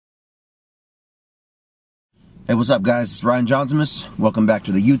Hey, what's up guys? It's Ryan JAUNZEMIS. Welcome back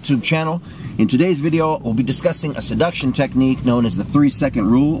to the YouTube channel. In today's video, we'll be discussing a seduction technique known as the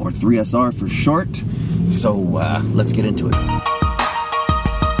 3-second rule, or 3SR for short. So let's get into it.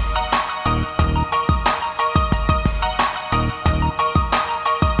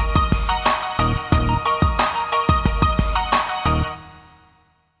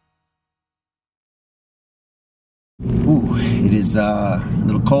 Ooh, it is a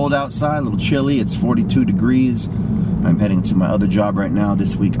little cold outside, a little chilly. It's 42 degrees. I'm heading to my other job right now.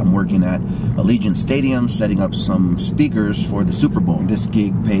 This week I'm working at Allegiant Stadium setting up some speakers for the Super Bowl. This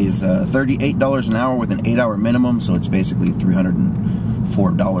gig pays $38 an hour with an 8-hour minimum, so it's basically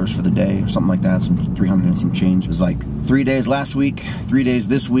 $304 for the day or something like that, some 300 and some change. It's like 3 days last week, 3 days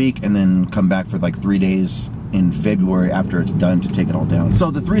this week, and then come back for like 3 days in February after it's done to take it all down.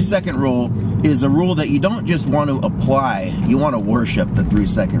 So the 3-second rule is a rule that you don't just want to apply, you want to worship the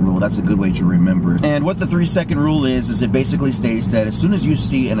 3-second rule. That's a good way to remember it. And what the 3-second rule is it basically states that as soon as you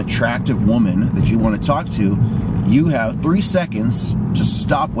see an attractive woman that you want to talk to, you have 3 seconds to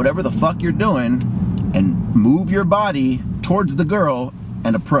stop whatever the fuck you're doing and move your body towards the girl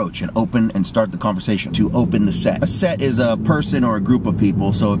and approach and open and start the conversation to open the set. A set is a person or a group of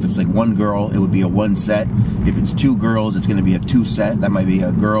people, so if it's like one girl, it would be a 1 set. If it's 2 girls, it's gonna be a 2 set. That might be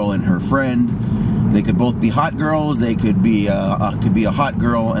a girl and her friend. They could both be hot girls. They could be a hot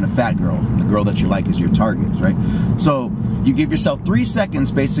girl and a fat girl. The girl that you like is your target, right? So you give yourself 3 seconds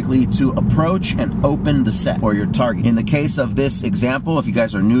basically to approach and open the set or your target. In the case of this example, if you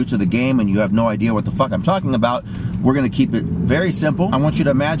guys are new to the game and you have no idea what the fuck I'm talking about, we're gonna keep it very simple. I want you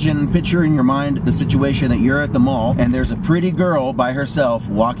to picture in your mind the situation that you're at the mall and there's a pretty girl by herself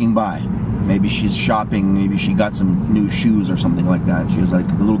walking by. Maybe she's shopping, maybe she got some new shoes or something like that. She has like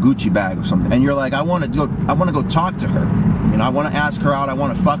a little Gucci bag or something. And you're like, I wanna go talk to her. You know, I wanna ask her out, I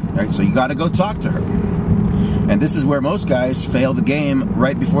wanna fuck her, right? So you gotta go talk to her. And this is where most guys fail the game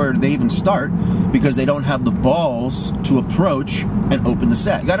right before they even start because they don't have the balls to approach and open the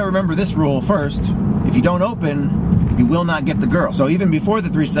set. You gotta remember this rule first. If you don't open, you will not get the girl. So even before the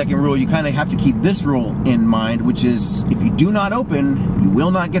 3-second rule, you kind of have to keep this rule in mind, which is if you do not open, you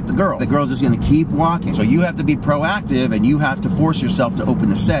will not get the girl. The girl's just gonna keep walking. So you have to be proactive and you have to force yourself to open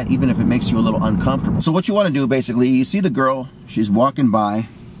the set, even if it makes you a little uncomfortable. So what you wanna do basically, you see the girl, she's walking by,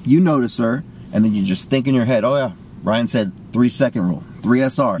 you notice her, and then you just think in your head, oh yeah, Ryan said 3-second rule,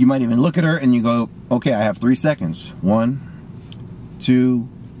 3SR. You might even look at her and you go, okay, I have 3 seconds. 1, 2,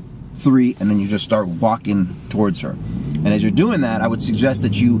 3, and then you just start walking towards her. And as you're doing that, I would suggest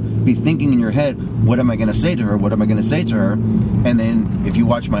that you be thinking in your head, what am I gonna say to her? What am I gonna say to her? And then if you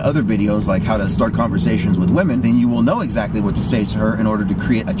watch my other videos, like how to start conversations with women, then you will know exactly what to say to her in order to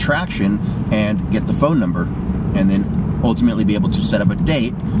create attraction and get the phone number. And then ultimately be able to set up a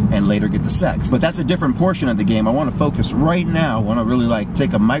date and later get the sex. But that's a different portion of the game. I want to focus right now, I want to really like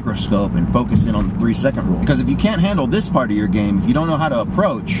take a microscope and focus in on the 3-second rule. Because if you can't handle this part of your game, if you don't know how to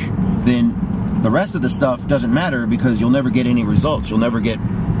approach, then the rest of the stuff doesn't matter because you'll never get any results. You'll never get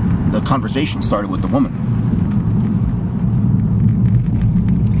the conversation started with the woman.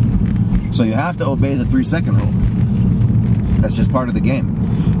 So you have to obey the 3-second rule. That's just part of the game.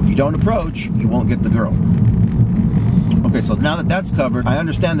 If you don't approach, you won't get the girl. Okay, so now that that's covered, I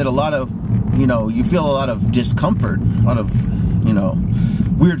understand that a lot of, you feel a lot of discomfort, a lot of,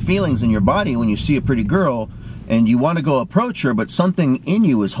 weird feelings in your body when you see a pretty girl and you want to go approach her, but something in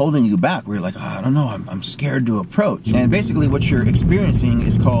you is holding you back where you're like, oh, I don't know, I'm scared to approach. And basically what you're experiencing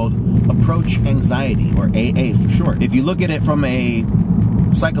is called approach anxiety, or AA for short. If you look at it from a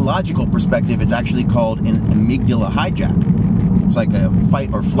psychological perspective, it's actually called an amygdala hijack. It's like a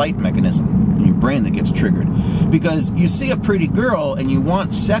fight or flight mechanism in your brain that gets triggered. Because you see a pretty girl and you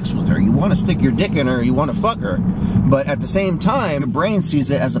want sex with her, you want to stick your dick in her, you want to fuck her, but at the same time, your brain sees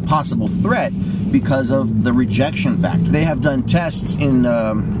it as a possible threat because of the rejection factor. They have done tests in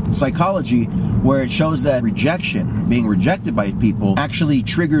psychology where it shows that rejection, being rejected by people, actually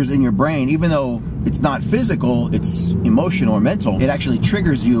triggers in your brain, even though it's not physical, it's emotional or mental, it actually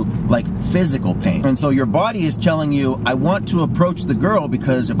triggers you like physical pain. And so your body is telling you, I want to approach the girl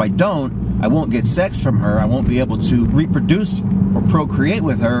because if I don't, I won't get sex from her, I won't be able to reproduce or procreate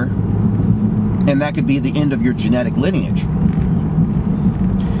with her, and that could be the end of your genetic lineage.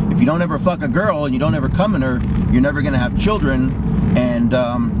 If you don't ever fuck a girl and you don't ever come in her, you're never gonna have children, and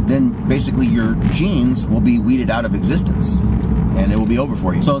then basically your genes will be weeded out of existence and it will be over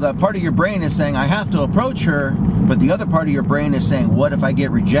for you. So that part of your brain is saying, I have to approach her, but the other part of your brain is saying, what if I get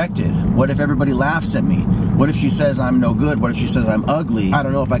rejected? What if everybody laughs at me? What if she says I'm no good? What if she says I'm ugly? I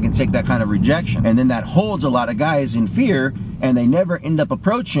don't know if I can take that kind of rejection. And then that holds a lot of guys in fear, and they never end up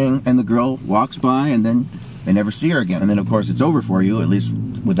approaching, and the girl walks by and then They never see her again. And then, of course, it's over for you, at least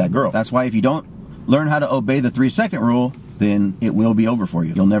with that girl. That's why if you don't learn how to obey the 3-second rule, then it will be over for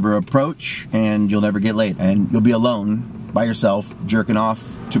you. You'll never approach, and you'll never get laid. And you'll be alone by yourself, jerking off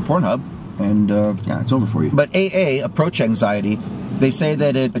to Pornhub, and yeah, it's over for you. But AA, approach anxiety, they say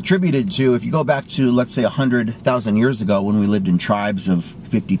that it attributed to, if you go back to, let's say, 100,000 years ago when we lived in tribes of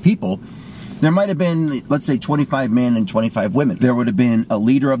 50 people, there might have been, let's say, 25 men and 25 women. There would have been a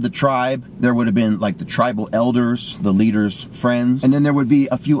leader of the tribe. There would have been, like, the tribal elders, the leader's friends. And then there would be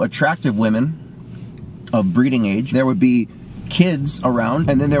a few attractive women of breeding age. There would be kids around,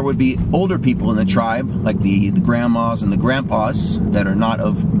 and then there would be older people in the tribe, like the grandmas and the grandpas that are not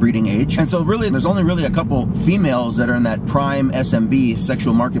of breeding age. And so really, there's only really a couple females that are in that prime SMV,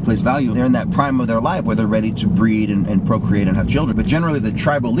 sexual marketplace value. They're in that prime of their life where they're ready to breed and procreate and have children. But generally, the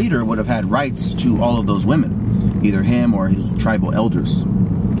tribal leader would have had rights to all of those women, either him or his tribal elders.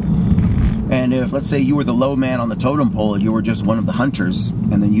 And if, let's say, you were the low man on the totem pole and you were just one of the hunters,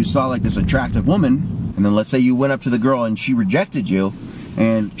 and then you saw like this attractive woman, and then let's say you went up to the girl and she rejected you,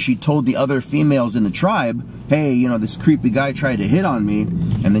 and she told the other females in the tribe, hey, you know, this creepy guy tried to hit on me,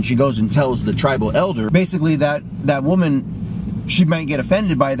 and then she goes and tells the tribal elder. Basically, that woman, she might get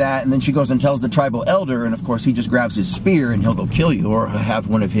offended by that, and then she goes and tells the tribal elder, and of course he just grabs his spear and he'll go kill you, or have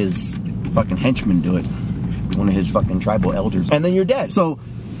one of his fucking henchmen do it, one of his fucking tribal elders, and then you're dead. So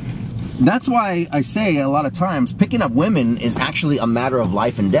that's why I say a lot of times picking up women is actually a matter of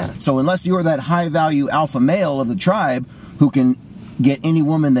life and death. So unless you're that high-value alpha male of the tribe who can get any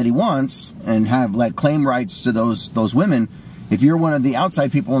woman that he wants and have like claim rights to those women, if you're one of the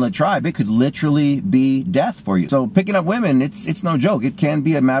outside people in the tribe, it could literally be death for you. So picking up women, it's no joke. It can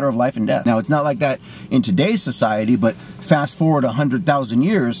be a matter of life and death. Now, it's not like that in today's society, but fast forward 100,000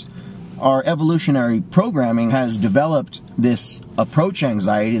 years, our evolutionary programming has developed this approach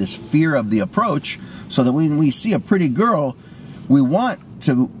anxiety, this fear of the approach, so that when we see a pretty girl, we want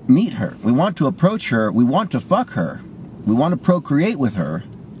to meet her, we want to approach her, we want to fuck her, we want to procreate with her.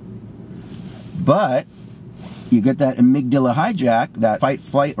 But you get that amygdala hijack, that fight,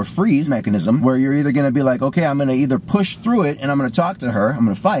 flight, or freeze mechanism, where you're either going to be like, okay, I'm going to either push through it and I'm going to talk to her, I'm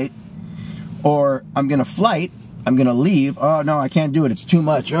going to fight, or I'm going to flight, I'm going to leave, oh no, I can't do it, it's too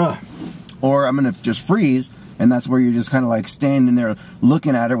much, ugh. Or I'm going to just freeze, and that's where you're just kind of like standing there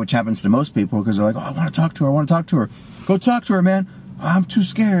looking at her, which happens to most people, because they're like, oh, I want to talk to her, I want to talk to her. Go talk to her, man. Oh, I'm too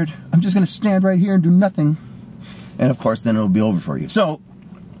scared. I'm just going to stand right here and do nothing. And of course, then it'll be over for you. So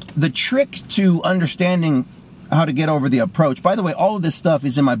the trick to understanding how to get over the approach, by the way, all of this stuff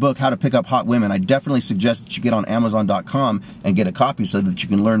is in my book, How to Pick Up Hot Women. I definitely suggest that you get on Amazon.com and get a copy so that you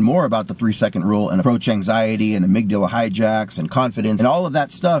can learn more about the 3-second rule and approach anxiety and amygdala hijacks and confidence. And all of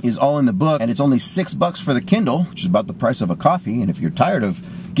that stuff is all in the book, and it's only $6 for the Kindle, which is about the price of a coffee. And if you're tired of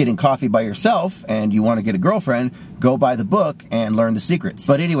getting coffee by yourself and you want to get a girlfriend, go buy the book and learn the secrets.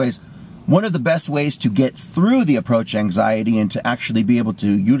 But anyways, one of the best ways to get through the approach anxiety and to actually be able to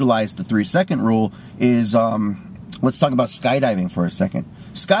utilize the 3-second rule is, let's talk about skydiving for a second.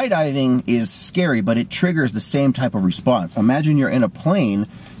 Skydiving is scary, but it triggers the same type of response. Imagine you're in a plane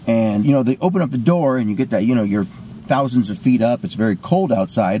and, you know, they open up the door and you get that, you know, you're thousands of feet up, it's very cold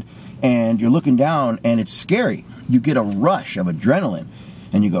outside, and you're looking down and it's scary. You get a rush of adrenaline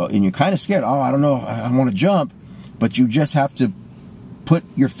and you go, and you're kind of scared. Oh, I don't know, I want to jump, but you just have to put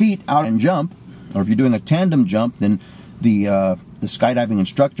your feet out and jump. Or if you're doing a tandem jump, then the skydiving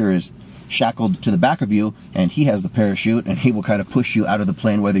instructor is shackled to the back of you, and he has the parachute, and he will kind of push you out of the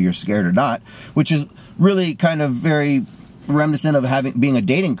plane whether you're scared or not, which is really kind of very reminiscent of being a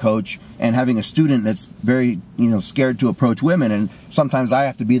dating coach and having a student that's very, you know, scared to approach women. And sometimes I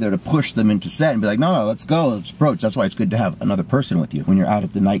have to be there to push them into set and be like, no, let's go, let's approach. That's why it's good to have another person with you when you're out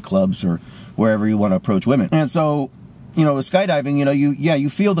at the nightclubs or wherever you want to approach women. And so, you know, with skydiving, you know, you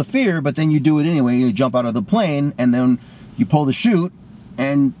feel the fear, but then you do it anyway. You jump out of the plane and then you pull the chute,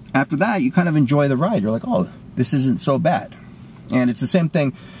 and after that you kind of enjoy the ride. You're like, oh, this isn't so bad. And it's the same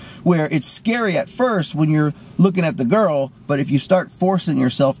thing where it's scary at first when you're looking at the girl, but if you start forcing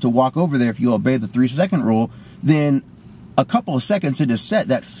yourself to walk over there, if you obey the 3-second rule, then a couple of seconds into set,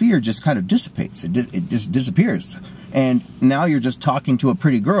 that fear just kind of dissipates. It just disappears. And now you're just talking to a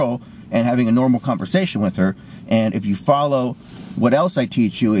pretty girl and having a normal conversation with her. And if you follow what else I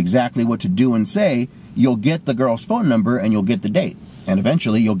teach you, exactly what to do and say, you'll get the girl's phone number and you'll get the date. And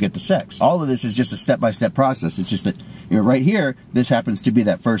eventually you'll get the sex. All of this is just a step-by-step process. It's just that, you know, right here, this happens to be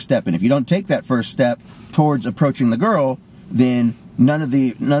that first step. And if you don't take that first step towards approaching the girl, then none of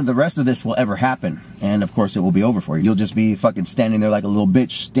the rest of this will ever happen. And of course it will be over for you. You'll just be fucking standing there like a little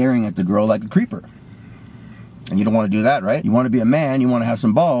bitch staring at the girl like a creeper. And you don't want to do that, right? You want to be a man, you want to have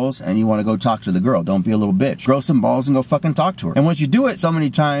some balls, and you want to go talk to the girl. Don't be a little bitch. Grow some balls and go fucking talk to her. And once you do it so many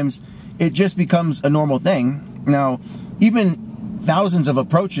times, it just becomes a normal thing. Now, even thousands of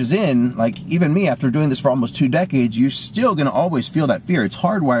approaches in, like even me, after doing this for almost 2 decades, you're still going to always feel that fear. It's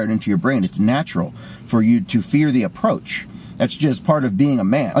hardwired into your brain. It's natural for you to fear the approach. That's just part of being a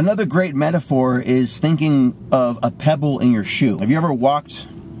man. Another great metaphor is thinking of a pebble in your shoe. Have you ever walked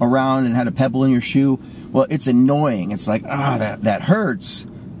around and had a pebble in your shoe? Well, it's annoying. It's like, that hurts,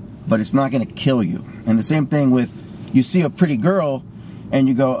 but it's not going to kill you. And the same thing with, you see a pretty girl and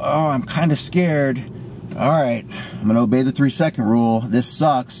you go, oh, I'm kind of scared. All right, I'm going to obey the 3-second rule. This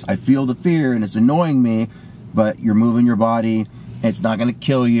sucks. I feel the fear and it's annoying me, but you're moving your body. It's not going to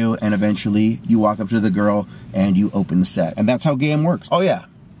kill you. And eventually you walk up to the girl and you open the set. And that's how game works. Oh yeah.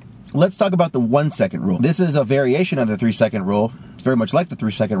 Let's talk about the 1-second rule. This is a variation of the 3-second rule. It's very much like the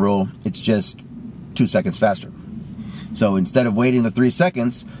 3-second rule. It's just 2 seconds faster. So instead of waiting the 3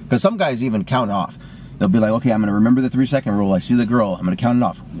 seconds, because some guys even count off. They'll be like, okay, I'm going to remember the 3-second rule. I see the girl. I'm going to count it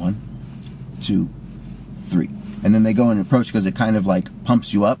off. 1, 2, 3. And then they go and approach because it kind of like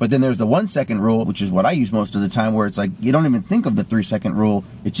pumps you up. But then there's the 1-second rule, which is what I use most of the time, where it's like you don't even think of the 3-second rule.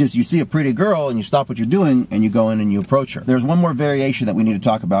 It's just you see a pretty girl and you stop what you're doing and you go in and you approach her. There's one more variation that we need to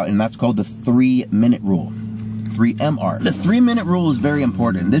talk about, and that's called the 3-minute rule. 3MR. The 3-minute rule is very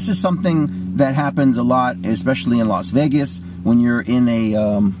important. This is something that happens a lot, especially in Las Vegas, when you're in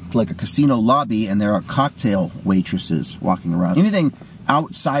a like a casino lobby and there are cocktail waitresses walking around. Anything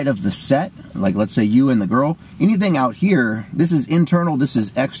outside of the set, like let's say you and the girl, anything out here, this is internal, this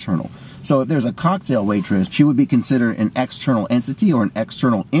is external. So if there's a cocktail waitress, she would be considered an external entity or an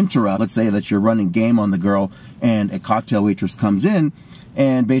external interrupt. Let's say that you're running game on the girl and a cocktail waitress comes in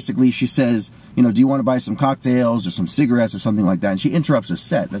and basically she says, you know, do you want to buy some cocktails or some cigarettes or something like that? And she interrupts a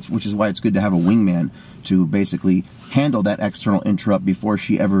set, which is why it's good to have a wingman to basically handle that external interrupt before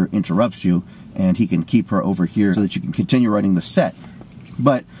she ever interrupts you, and he can keep her over here so that you can continue running the set.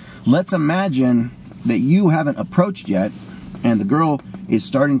 But let's imagine that you haven't approached yet and the girl is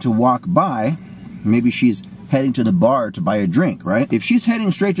starting to walk by. Maybe she's heading to the bar to buy a drink, right? If she's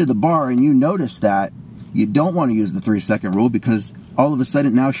heading straight to the bar and you notice that, you don't want to use the 3-second rule, because all of a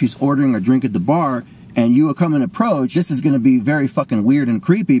sudden now she's ordering a drink at the bar and you come and approach. This is going to be very fucking weird and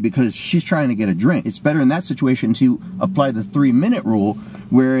creepy because she's trying to get a drink. It's better in that situation to apply the 3-minute rule,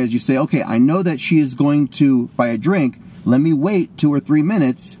 whereas you say, okay, I know that she is going to buy a drink. Let me wait 2 or 3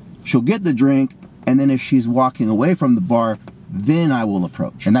 minutes. She'll get the drink, and then if she's walking away from the bar, then I will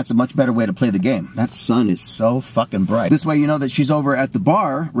approach. And that's a much better way to play the game. That sun is so fucking bright. This way you know that she's over at the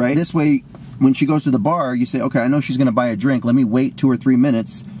bar, right? This way, when she goes to the bar, you say, okay, I know she's going to buy a drink. Let me wait 2 or 3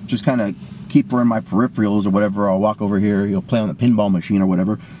 minutes. Just kind of keep her in my peripherals or whatever. I'll walk over here, you'll play on the pinball machine or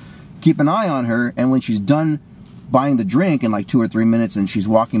whatever. Keep an eye on her, and when she's done buying the drink in like 2 or 3 minutes and she's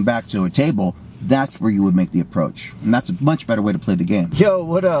walking back to a table, that's where you would make the approach. And that's a much better way to play the game. Yo,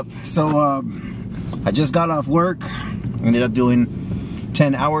 what up? So, I just got off work. Ended up doing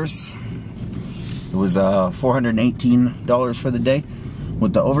 10 hours. It was $418 for the day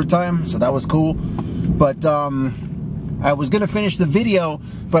with the overtime, so that was cool. But I was gonna finish the video,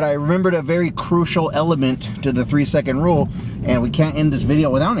 but I remembered a very crucial element to the 3-second rule, and we can't end this video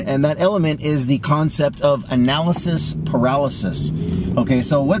without it. And that element is the concept of analysis paralysis. Okay,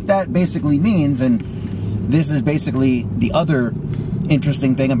 so what that basically means, and this is basically the other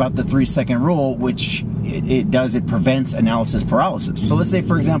interesting thing about the 3-second rule, which it prevents analysis paralysis. So let's say,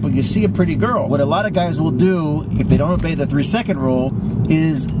 for example, you see a pretty girl. What a lot of guys will do if they don't obey the 3-second rule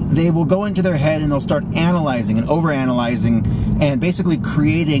is they will go into their head and they'll start analyzing and overanalyzing and basically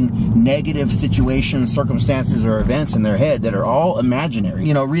creating negative situations, circumstances, or events in their head that are all imaginary.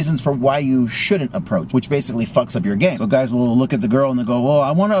 You know, reasons for why you shouldn't approach, which basically fucks up your game. So guys will look at the girl and they'll go, well,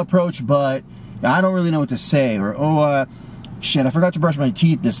 I want to approach, but I don't really know what to say. Or, oh, shit, I forgot to brush my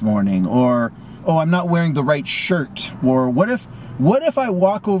teeth this morning. Or, oh, I'm not wearing the right shirt. Or what if I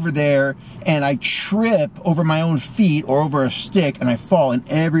walk over there and I trip over my own feet or over a stick and I fall and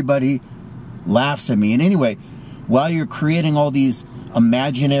everybody laughs at me? And anyway, while you're creating all these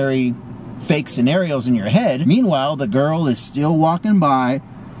imaginary fake scenarios in your head, meanwhile, the girl is still walking by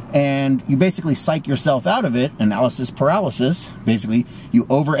and you basically psych yourself out of it. Analysis paralysis. Basically, you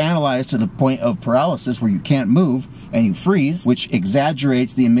overanalyze to the point of paralysis where you can't move. and you freeze, which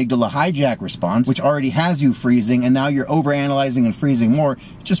exaggerates the amygdala hijack response, which already has you freezing, and now you're overanalyzing and freezing more.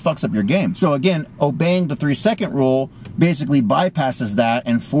 It just fucks up your game. So again, obeying the 3-second rule basically bypasses that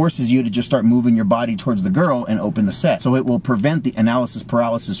and forces you to just start moving your body towards the girl and open the set. So it will prevent the analysis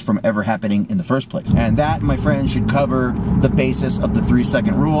paralysis from ever happening in the first place. And that, my friend, should cover the basis of the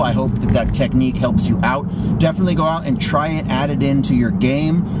 3-second rule. I hope that that technique helps you out. Definitely go out and try it, add it into your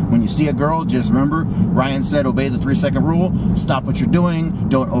game. When you see a girl, just remember, Ryan said, obey the 3-second rule, stop what you're doing,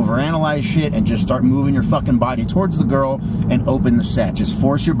 don't overanalyze shit, and just start moving your fucking body towards the girl and open the set. Just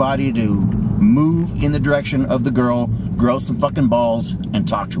force your body to move in the direction of the girl, grow some fucking balls, and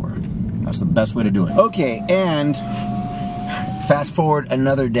talk to her. That's the best way to do it. Okay, and fast forward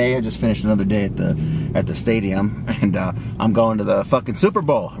another day. I just finished another day at the stadium, and I'm going to the fucking Super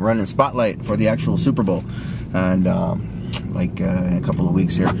Bowl, running Spotlight for the actual Super Bowl, and like in a couple of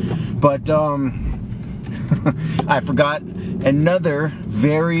weeks here. But I forgot another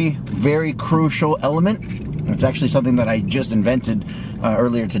very, very crucial element. It's actually something that I just invented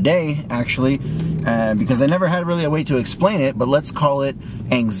earlier today, actually, because I never had really a way to explain it, but let's call it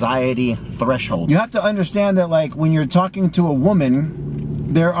anxiety threshold. You have to understand that, like, when you're talking to a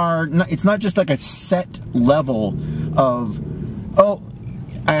woman, it's not just like a set level of, oh,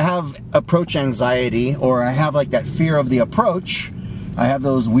 I have approach anxiety, or I have like that fear of the approach. I have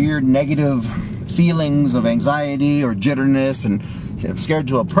those weird negative feelings of anxiety or jitterness and I'm scared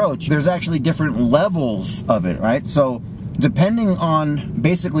to approach. There's actually different levels of it, right? So depending on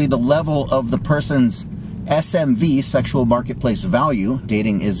basically the level of the person's SMV, sexual marketplace value,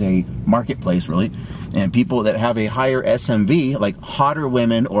 dating is a marketplace really, and people that have a higher SMV, like hotter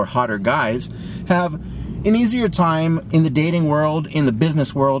women or hotter guys, have an easier time in the dating world, in the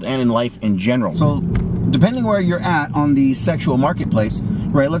business world, and in life in general. So depending where you're at on the sexual marketplace,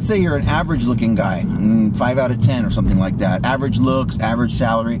 right, let's say you're an average looking guy, 5 out of 10 or something like that, average looks, average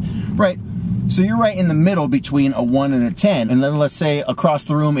salary, right? So you're right in the middle between a 1 and a 10, and then let's say across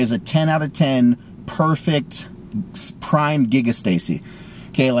the room is a 10 out of 10 perfect prime Giga Stacy.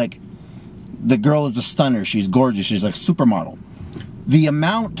 Okay, like the girl is a stunner, she's gorgeous, she's like supermodel. The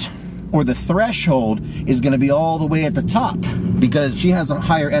amount or the threshold is going to be all the way at the top because she has a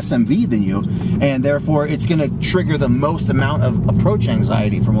higher SMV than you, and therefore it's going to trigger the most amount of approach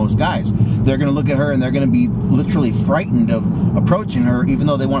anxiety for most guys. They're going to look at her and they're going to be literally frightened of approaching her, even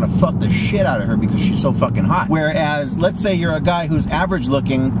though they want to fuck the shit out of her because she's so fucking hot. Whereas let's say you're a guy who's average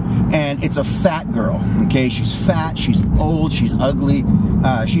looking and it's a fat girl, okay? She's fat, she's old, she's ugly,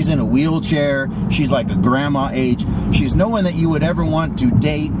 she's in a wheelchair, she's like a grandma age, she's no one that you would ever want to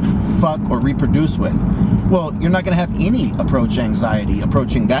date, fuck, or reproduce with. Well, you're not going to have any approach anxiety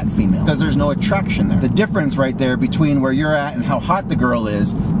approaching that female because there's no attraction there. The difference right there between where you're at and how hot the girl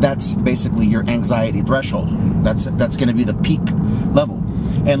is, that's basically your anxiety threshold. That's going to be the peak level.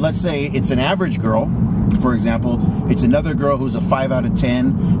 And let's say it's an average girl, for example, it's another girl who's a 5 out of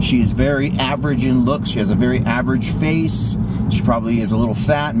 10. She's very average in looks. She has a very average face. She probably is a little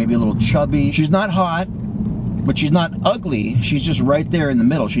fat, maybe a little chubby. She's not hot, but she's not ugly. She's just right there in the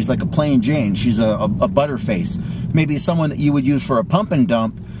middle. She's like a plain Jane. She's a butterface. Maybe someone that you would use for a pump and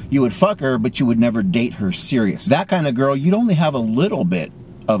dump. You would fuck her, but you would never date her serious. That kind of girl, you'd only have a little bit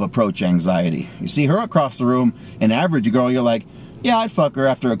of approach anxiety. You see her across the room, an average girl, you're like, yeah, I'd fuck her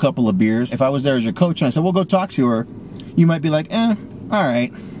after a couple of beers. If I was there as your coach and I said, well, go talk to her, you might be like, all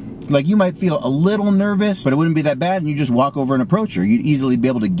right. Like, you might feel a little nervous, but it wouldn't be that bad, and you just walk over and approach her. You'd easily be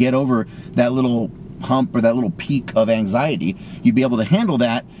able to get over that little hump or that little peak of anxiety. You'd be able to handle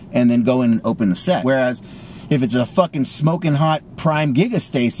that and then go in and open the set. Whereas if it's a fucking smoking hot prime Giga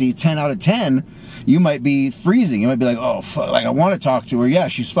Stacy, 10 out of 10, you might be freezing. You might be like, oh, fuck, like, I want to talk to her. Yeah,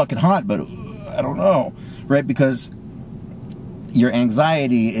 she's fucking hot, but I don't know, right? Because your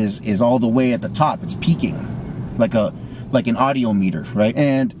anxiety is all the way at the top. It's peaking like an audio meter, right?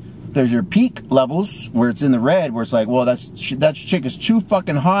 And there's your peak levels where it's in the red, where it's like, well, that chick is too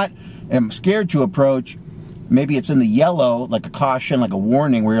fucking hot, and I'm scared to approach. Maybe it's in the yellow, like a caution, like a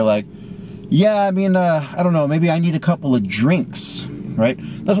warning, where you're like, yeah, I mean, I don't know, maybe I need a couple of drinks, right?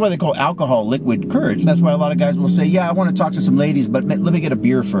 That's why they call alcohol liquid courage. That's why a lot of guys will say, yeah, I want to talk to some ladies, but let me get a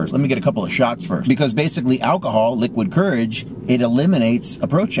beer first. Let me get a couple of shots first. Because basically alcohol, liquid courage, it eliminates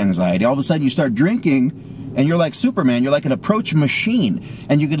approach anxiety. All of a sudden you start drinking, and you're like Superman. You're like an approach machine,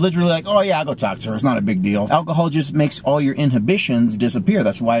 and you could literally like, oh yeah, I'll go talk to her. It's not a big deal. Alcohol just makes all your inhibitions disappear.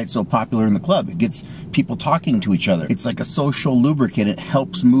 That's why it's so popular in the club. It gets people talking to each other. It's like a social lubricant. It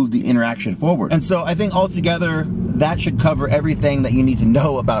helps move the interaction forward. And so I think altogether, that should cover everything that you need to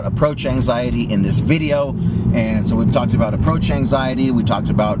know about approach anxiety in this video. And so we've talked about approach anxiety. We talked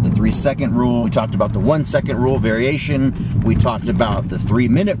about the 3-second rule. We talked about the 1-second rule variation. We talked about the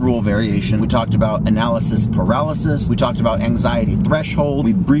 3-minute rule variation. We talked about analysis paralysis. We talked about anxiety threshold.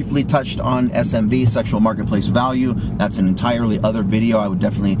 We briefly touched on SMV, sexual marketplace value. That's an entirely other video. I would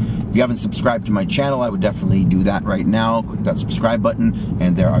definitely, if you haven't subscribed to my channel, I would definitely do that right now. Click that subscribe button,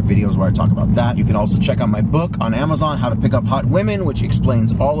 and there are videos where I talk about that. You can also check out my book on Amazon, How to Pick Up Hot Women, which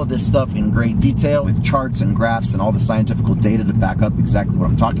explains all of this stuff in great detail with charts and graphs and all the scientific data to back up exactly what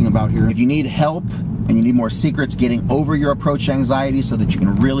I'm talking about here. If you need help and you need more secrets getting over your approach anxiety so that you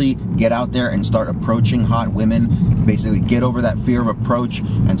can really get out there and start approaching hot women, basically get over that fear of approach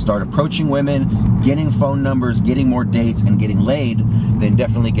and start approaching women, getting phone numbers, getting more dates, and getting laid, then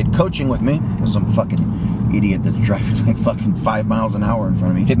definitely get coaching with me. There's some fucking idiot that's driving like fucking 5 miles an hour in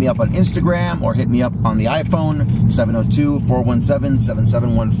front of me. Hit me up on Instagram or hit me up on the iPhone,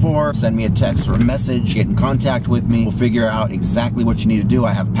 702-417-7714. Send me a text or a message, get in contact with me. We'll figure out exactly what you need to do.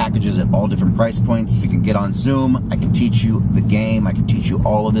 I have packages at all different price points. You can get on Zoom. I can teach you the game. I can teach you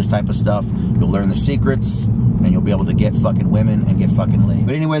all of this type of stuff. You'll learn the secrets, and you'll be able to get fucking women and get fucking laid.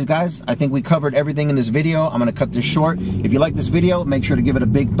 But anyways, guys, I think we covered everything in this video. I'm gonna cut this short. If you like this video, make sure to give it a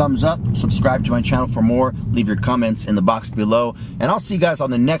big thumbs up. Subscribe to my channel for more. Leave your comments in the box below, and I'll see you guys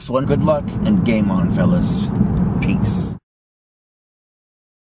on the next one. Good luck and game on, fellas. Peace.